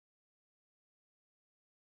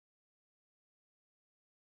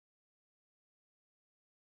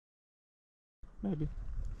maybe.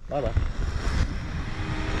 Bye-bye.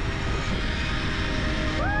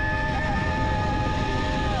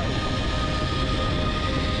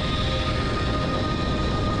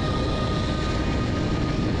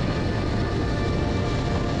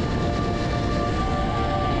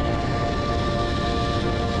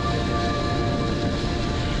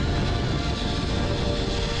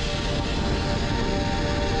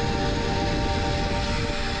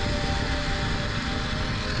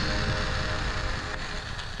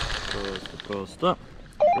 Post up.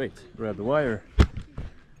 Great. Grab the wire.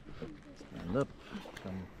 Stand up.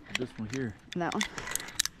 Come to this one here. That one.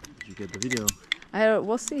 Did you get the video?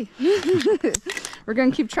 We'll see. We're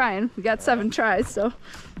gonna keep trying. We got 7 tries, so.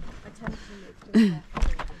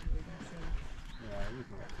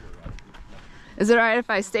 Is it alright if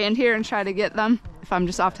I stand here and try to get them? If I'm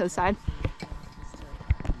just off to the side?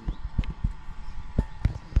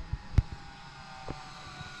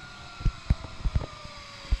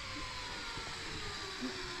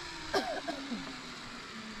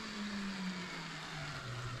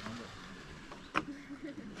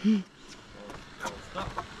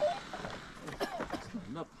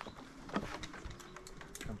 Stand up.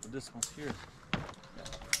 Come to this one here.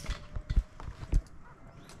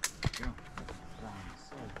 Go.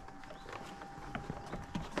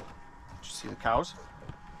 Did you see the cows?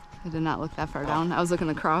 I did not look that far down. I was looking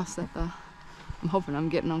across at the. I'm hoping I'm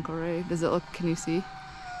getting Uncle Ray. Does it look? Can you see?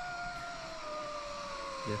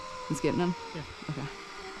 Yeah. He's getting them? Yeah. Okay.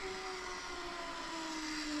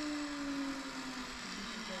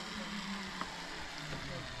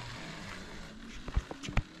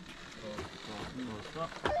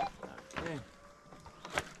 Okay.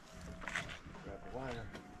 Grab the wire.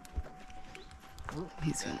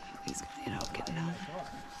 He's gonna get it out.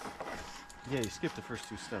 Yeah, you skipped the first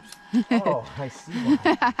 2 steps. Oh, I see why.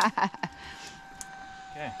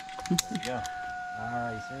 Okay, there you go.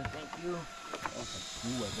 Alright, sir, thank you. Okay.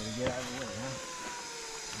 Ooh, I better get out of the way, huh?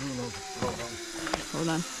 Hold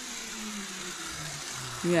on.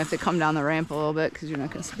 You're gonna have to come down the ramp a little bit because you're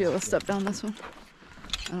not gonna be able to step down this one.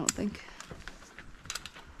 I don't think.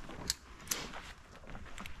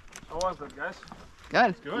 How was it, guys?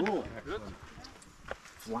 Good. Good. Ooh, Good.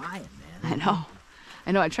 Flying, man.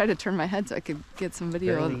 I know. I tried to turn my head so I could get some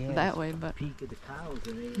video Barely had that way, but peek of the cows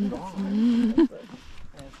and they ain't gone.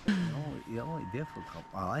 The only difficult.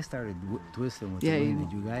 Well, I started twisting with Yeah, the you wind.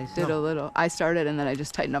 Did you guys? did a little. I started and then I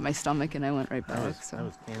just tightened up my stomach and I went right back. I So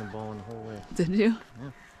was cannonballing the whole way. did you?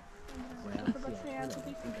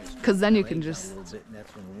 Because then you can just. A little bit, and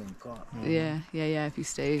that's when the wind caught. Yeah. If you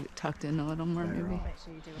stay tucked in a little more, maybe.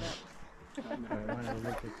 I wanted to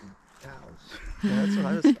look at the cows. Yeah, that's what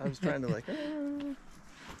I was trying to like.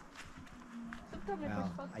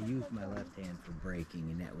 Well, I used my left hand for braking,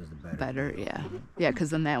 and that was the better. Better, yeah. Yeah, because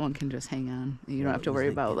then that one can just hang on. You don't have to worry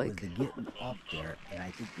about like. It was the getting up there, and I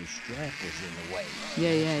think the strap was in the way.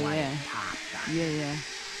 Yeah. That's why it popped on. Yeah.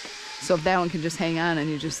 So if that one can just hang on and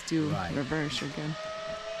you just do Right. reverse, you're good.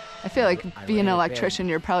 I feel like I being an ran it electrician,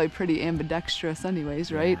 you're probably pretty ambidextrous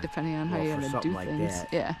anyways, right? Yeah. Depending on how Well, you're for gonna something do like things.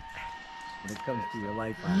 that. Yeah. When it comes to your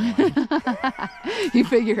life on the line. You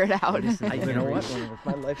figure it out. This is You know what? literally- If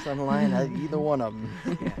my life's on the line, either one of them.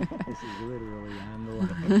 Yeah, this is literally on the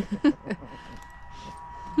line.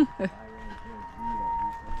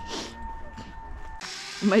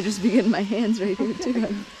 I might just be getting my hands right here too.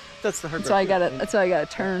 That's the hard That's why I gotta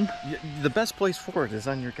turn. The best place for it is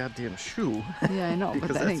on your goddamn shoe. Yeah, I know, but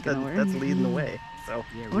Because that ain't gonna work. that's leading the way. So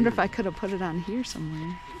Yeah, I wonder if really. I could have put it on here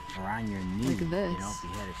somewhere. Or on your knee. Like You know, this. if you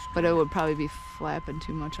had a But it strap. would probably be flapping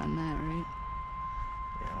too much on that, right?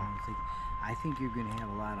 I think you're gonna have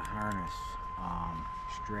a lot of harness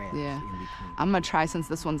straps Yeah. in between. I'm gonna try, since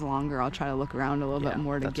this one's longer, I'll try to look around a little bit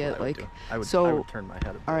more to that's get what I would like. do. I would So, turn my head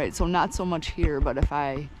a bit. all right, so not so much here, but if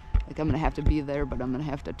I, like, I'm gonna have to be there, but I'm gonna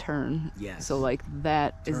have to turn. Yes. So like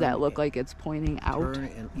that, does that Turn look it. like it's pointing out? Turn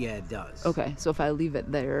and, yeah, it does. Okay, so if I leave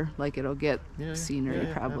it there, like it'll get Yeah, scenery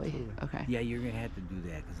yeah, probably. absolutely. Okay. Yeah, you're gonna have to do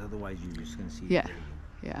that because otherwise you're just gonna see. Yeah. It grading.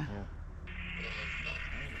 Yeah.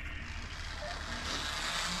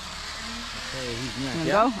 Okay, he's You next. wanna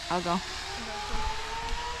go? I'll go.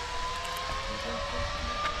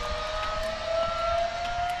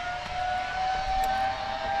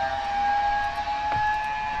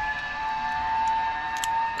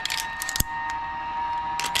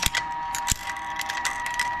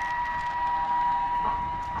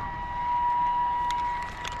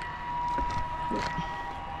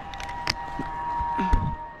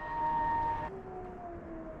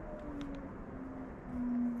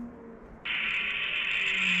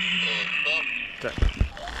 Okay.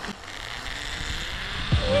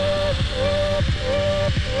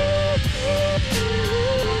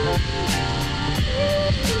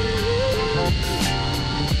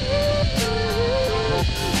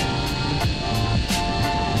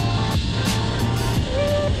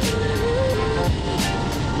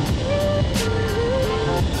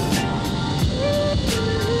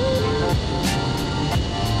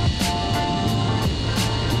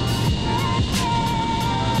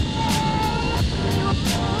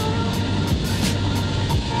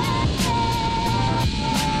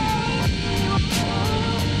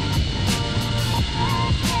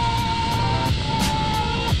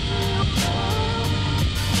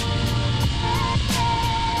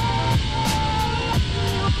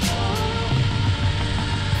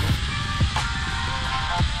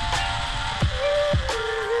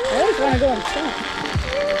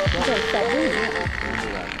 stop doing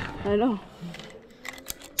that. I know.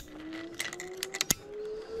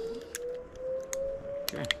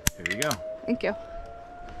 Okay, here you go. Thank you.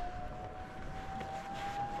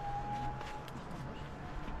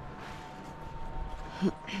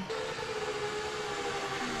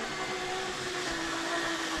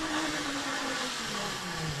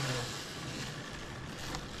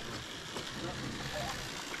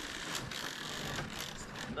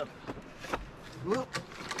 Stand up. Whoop.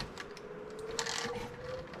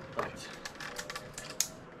 Right.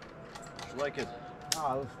 How'd you like it?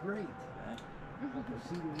 Oh, it was great. You can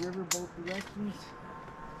see the river both directions.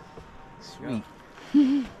 Sweet.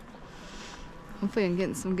 Hopefully I'm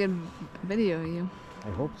getting some good video of you. I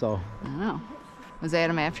hope so. I don't know. Was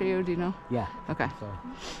Adam after you? Do you know? Yeah. Okay. So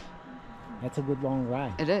that's a good long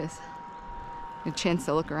ride. It is. A chance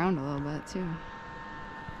to look around a little bit too.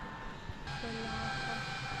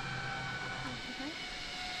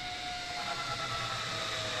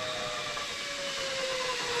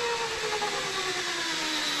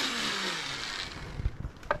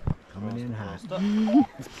 Coming in hot.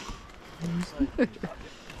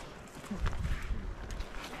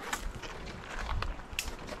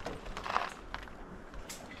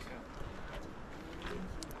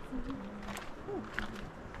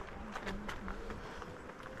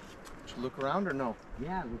 Should we look around or no?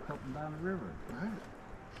 Yeah, we're coming down the river. All right.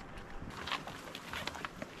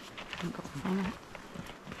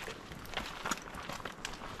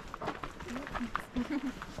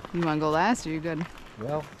 You want to go last, or you good?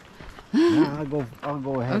 Well, nah, I'll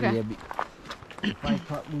go ahead Okay. of you. If I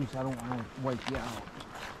cut loose, I don't want to wipe you out.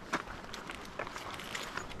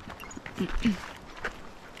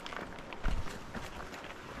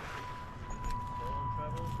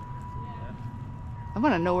 I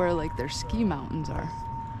want to know where like their ski mountains are.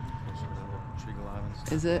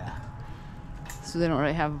 Is it? So they don't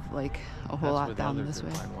really have like a whole lot down this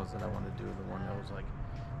way. Mine was that I wanted to do the one that was like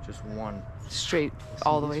just one. Straight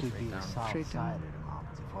all the way. This would be the south Straight side down. of the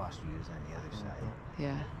mountains. If Foster is on the other side.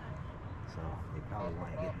 Yeah. So they probably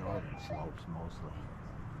want to get northern slopes mostly.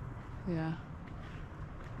 Yeah.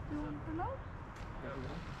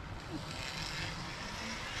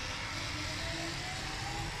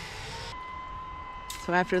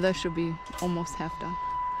 So after this, you'll be almost half done.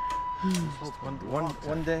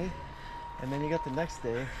 One day, and then you got the next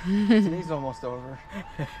day. Today's almost over.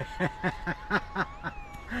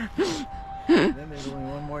 Then there's only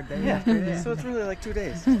one more day after that. So it's really like 2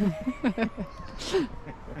 days.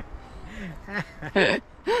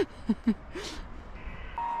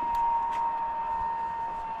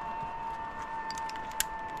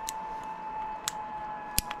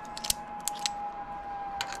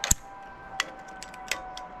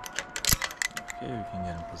 Okay, we can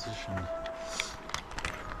get in position.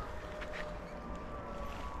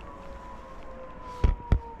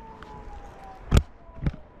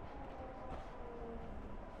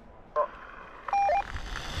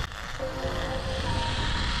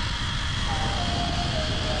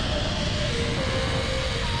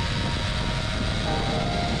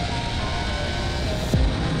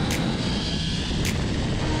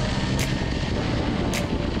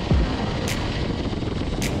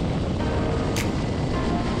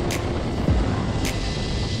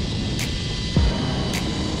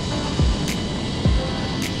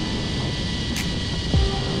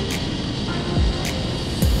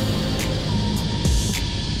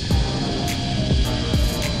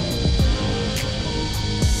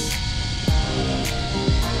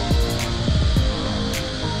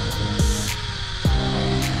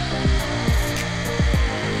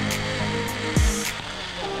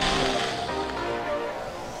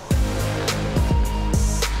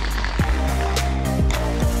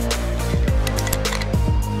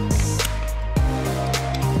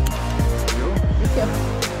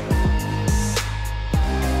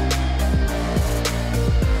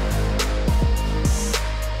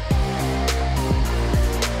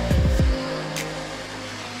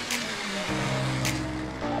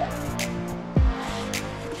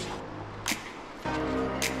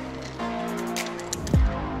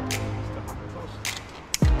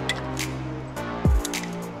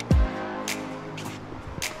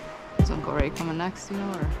 Is Uncle Ray coming next, you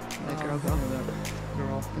know, or the girl go?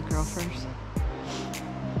 The girl first.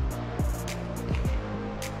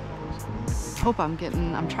 Hope I'm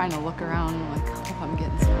trying to look around, like, hope I'm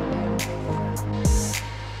getting some video.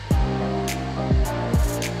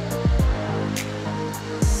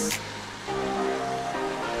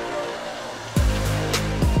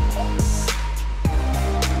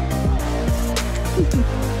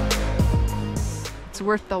 It's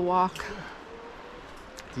worth the walk.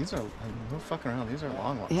 These are, no fucking around, these are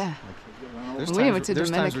long ones. Yeah. Like, there's We went times, to there's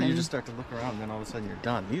times where you Dominican. just start to look around and then all of a sudden you're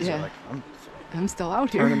done. These Yeah. are like, I'm still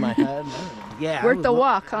out here. turning my head. Yeah. Worth the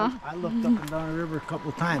walk, huh? I looked up and down the river a couple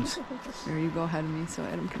of times. There you go ahead of me so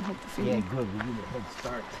Adam can help the feed. Yeah, good. We need a head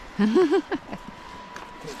start.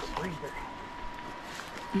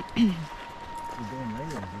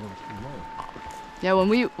 Yeah, when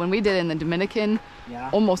we did it in the Dominican, Yeah.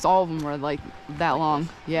 almost all of them were like that long.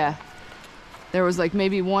 Yeah. There was like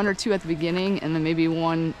maybe one or two at the beginning and then maybe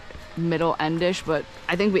one middle endish, but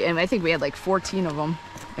I think we had like 14 of them.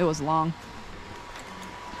 It was long.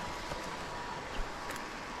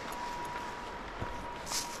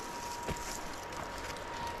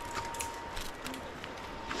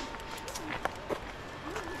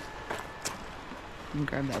 And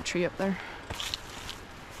grab that tree up there.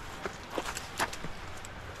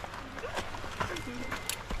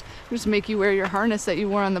 Just make you wear your harness that you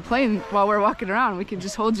wore on the plane while we're walking around. We can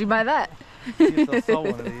just hold you by that. See if they'll sell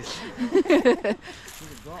one of these.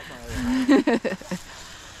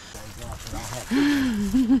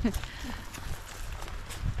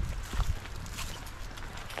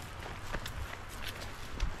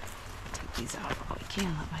 Take these out while we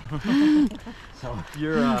can. Let my... So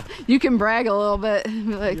You're, You can brag a little bit. Be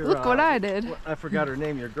like, You're, look what I did. I forgot her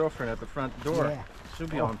name, your girlfriend at the front door. Yeah. She'll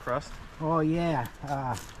be all impressed. oh yeah.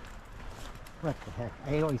 What the heck?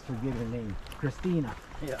 I always forget her name. Christina.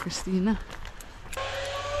 Yeah. Christina.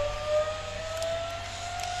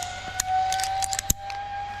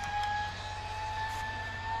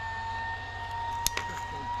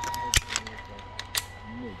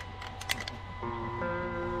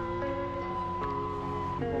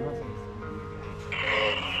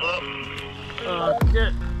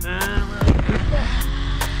 Okay.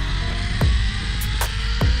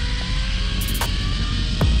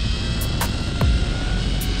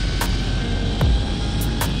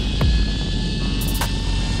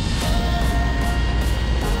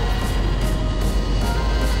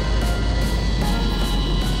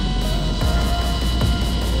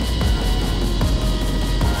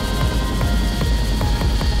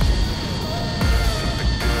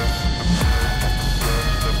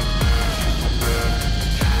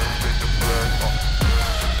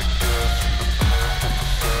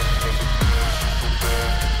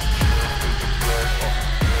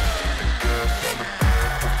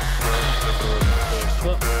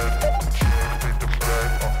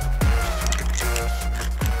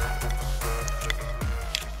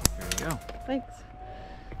 Thanks.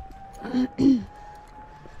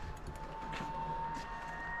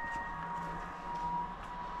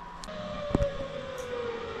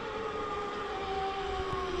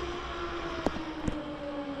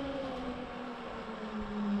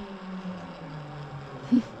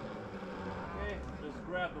 Okay, just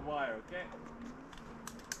grab the wire, okay?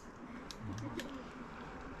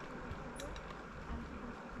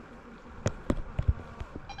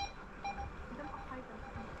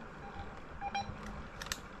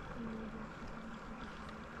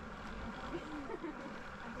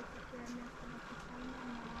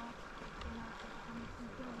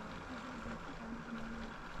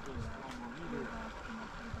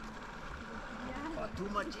 Too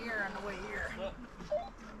much air on the way here.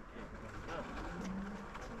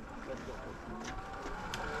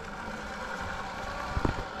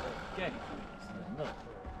 Okay. No.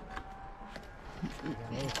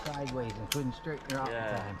 Got a little sideways and couldn't straighten her out in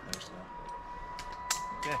Yeah. time.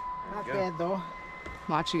 Okay. Not There you bad though.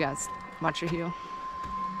 Watch you guys. Watch your heel.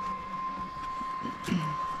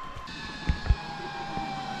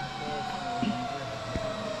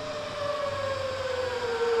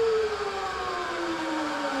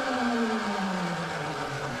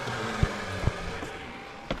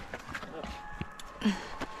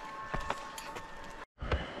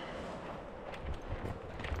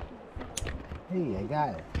 Hey, I got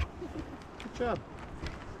it. Good job.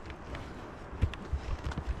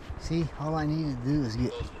 See, all I need to do is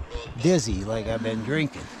get dizzy like I've been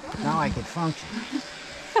drinking. Now I can function.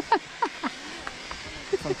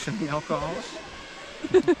 Functioning alcohol.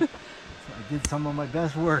 So I did some of my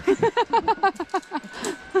best work.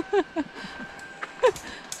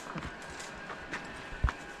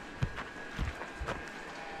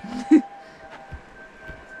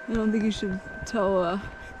 I don't think you should tell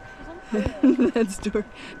that story.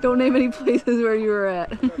 Don't name any places where you were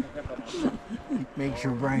at. Make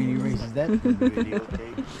sure Brian erases that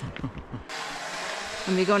videotape.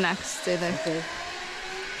 Let me go next. Stay there. Okay.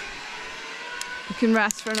 You can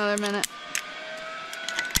rest for another minute.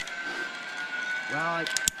 Well,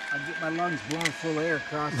 I get my lungs blown full of air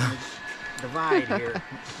crossing the divide here.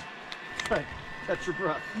 Right. Catch your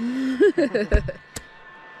breath.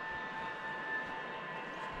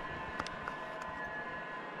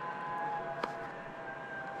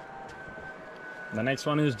 The next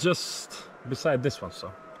one is just beside this one,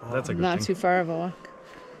 so that's a good Not thing. too far of a walk.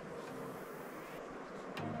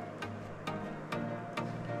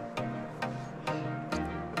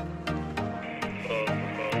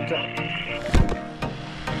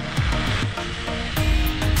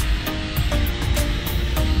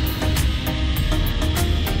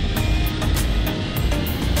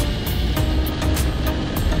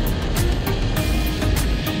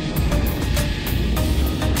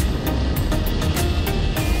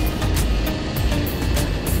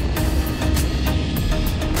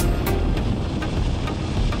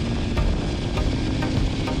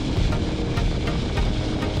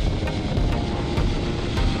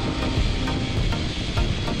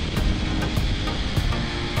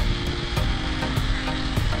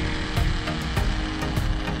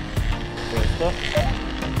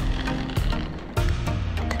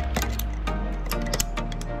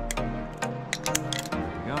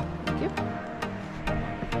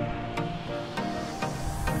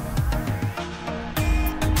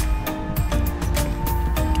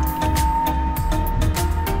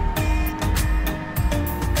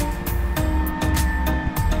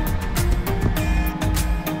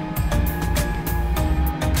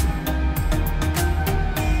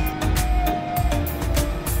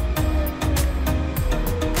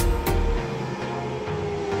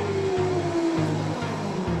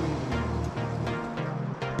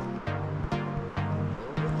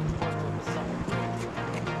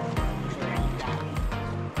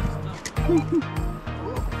 Thank you.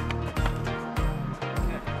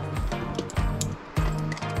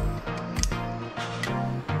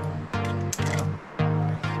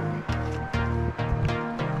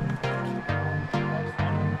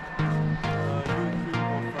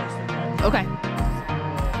 Okay.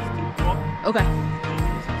 Okay.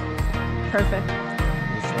 Perfect.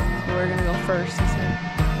 So we're gonna go first instead.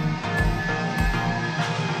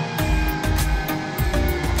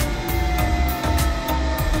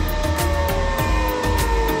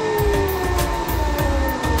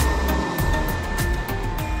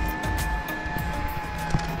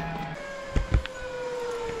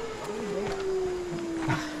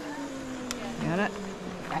 Got it?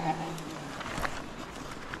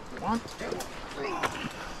 One, two, three.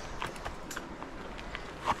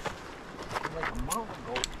 Like a mountain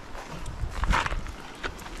goat.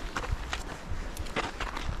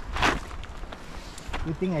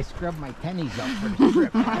 Good thing I scrubbed my pennies up for the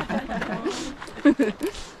trip.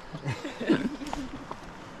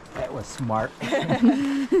 That was smart.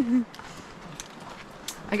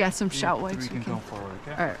 I got some shout wipes. You can come forward,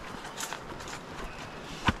 okay? Alright.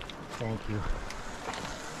 Thank you.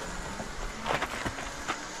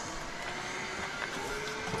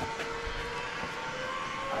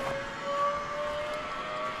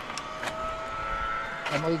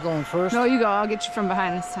 Am I going first? No, you go. I'll get you from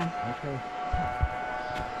behind this time. Okay.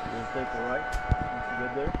 You'll take a right, once you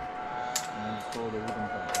get there, and then just follow the wooden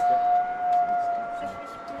path,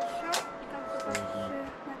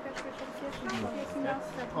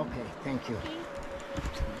 Okay, thank you.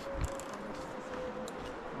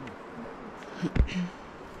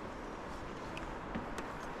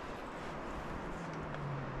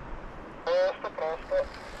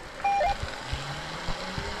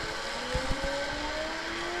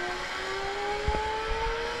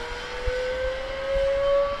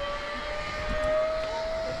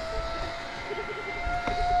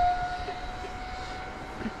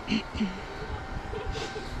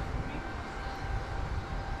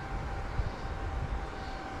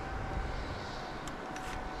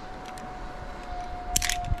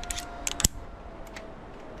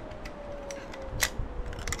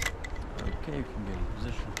 Okay, you can get in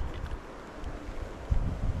position.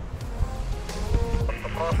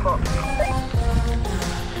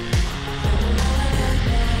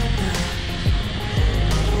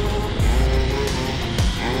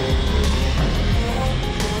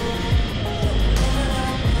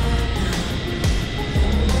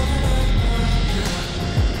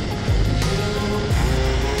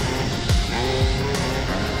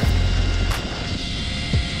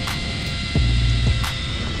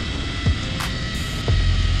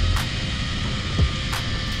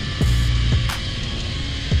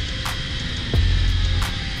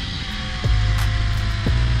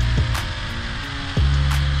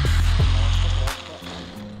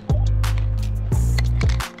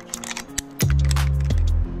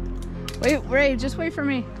 Wait, Ray, just wait for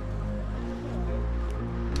me.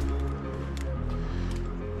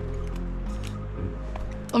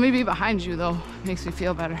 Let me be behind you though. Makes me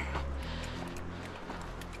feel better.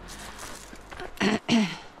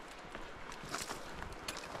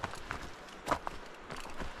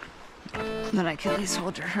 Then I can at least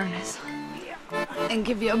hold your harness and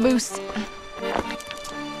give you a boost.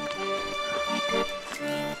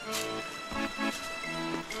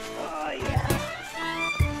 Oh yeah.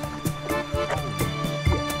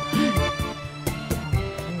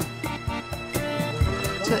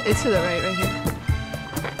 It's to the right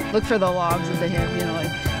here. Look for the logs that they have, you know,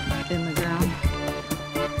 like in the ground.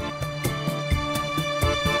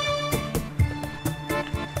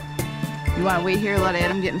 You want to wait here, let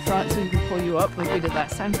Adam get in front so he can pull you up like we did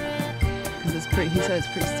last time? Because it's pretty, he said it's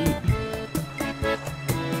pretty steep.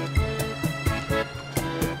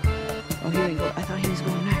 Oh, he didn't go. I thought he was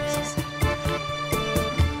going next. He said.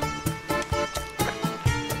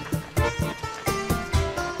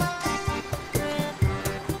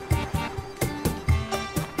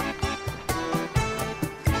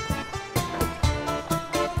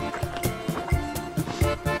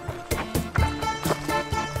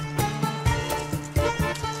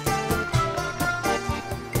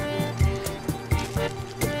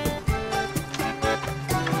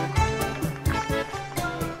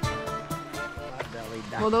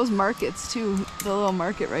 Well, those markets too, the little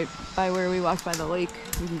market right by where we walked by the lake,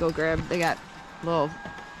 we can go grab, they got little,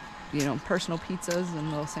 you know, personal pizzas and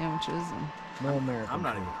little sandwiches. And No American I'm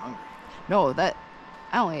not food. even hungry. no, that,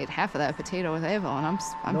 I only ate half of that potato with Ava and I'm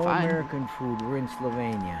No fine. American food. We're in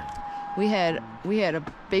Slovenia. We had a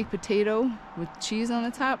baked potato with cheese on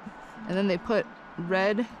the top, and then they put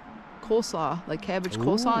red coleslaw, like cabbage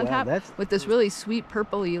coleslaw on wow, top, that's- with this really sweet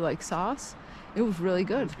purpley like sauce. It was really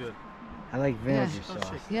good. It's good. I like vinegar Yeah. sauce.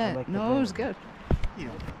 I Yeah, like the no, it was vinegar. good.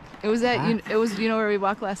 It was at it was where we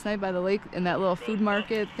walked last night by the lake in that little food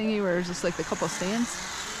market thingy where it was just like a couple stands.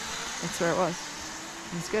 That's where it was.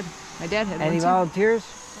 It was good. My dad had Any one too. volunteers?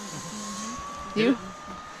 You?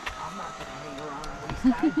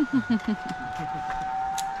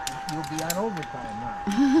 You'll be on overtime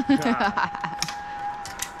now.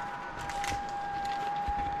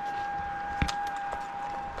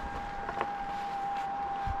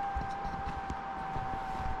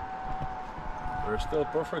 We're still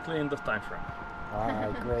perfectly in the time frame. All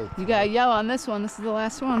right, great. You gotta yell on this one. This is the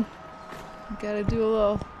last one. You gotta do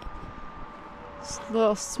a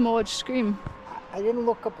little smudge scream. I didn't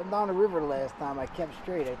look up and down the river last time. I kept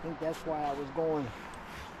straight. I think that's why I was going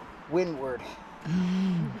windward. I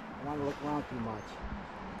don't want to look around too much.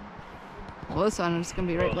 Well, this one is gonna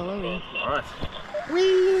be right below you. All right.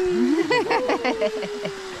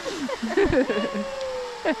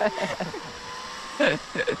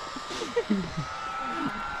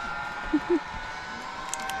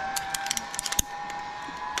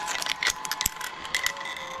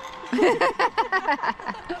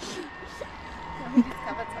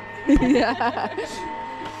 Yeah.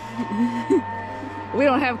 We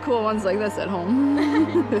don't have cool ones like this at home.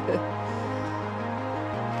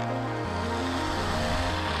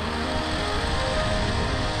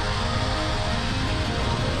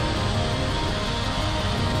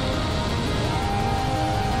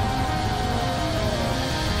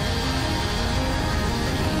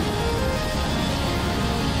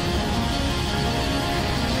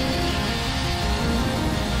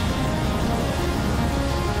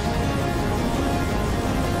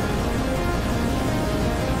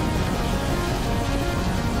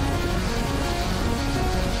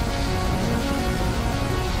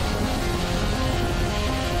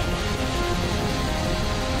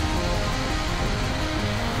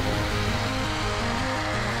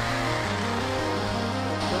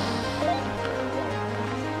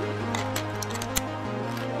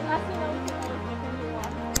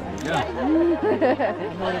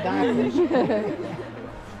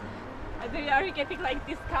 Are you getting like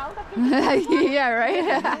discount? Yeah, right?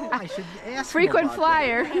 I should ask Frequent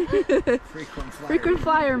flyer. Frequent flyer. Frequent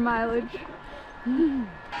flyer mileage. See it.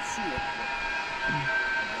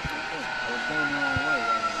 I was going the wrong way.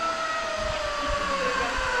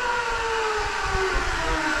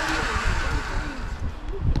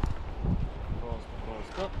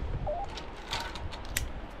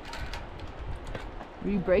 Are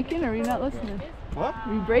you braking or are you not listening? What?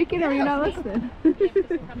 Are you braking or are you not listening?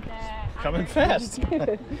 Coming fast.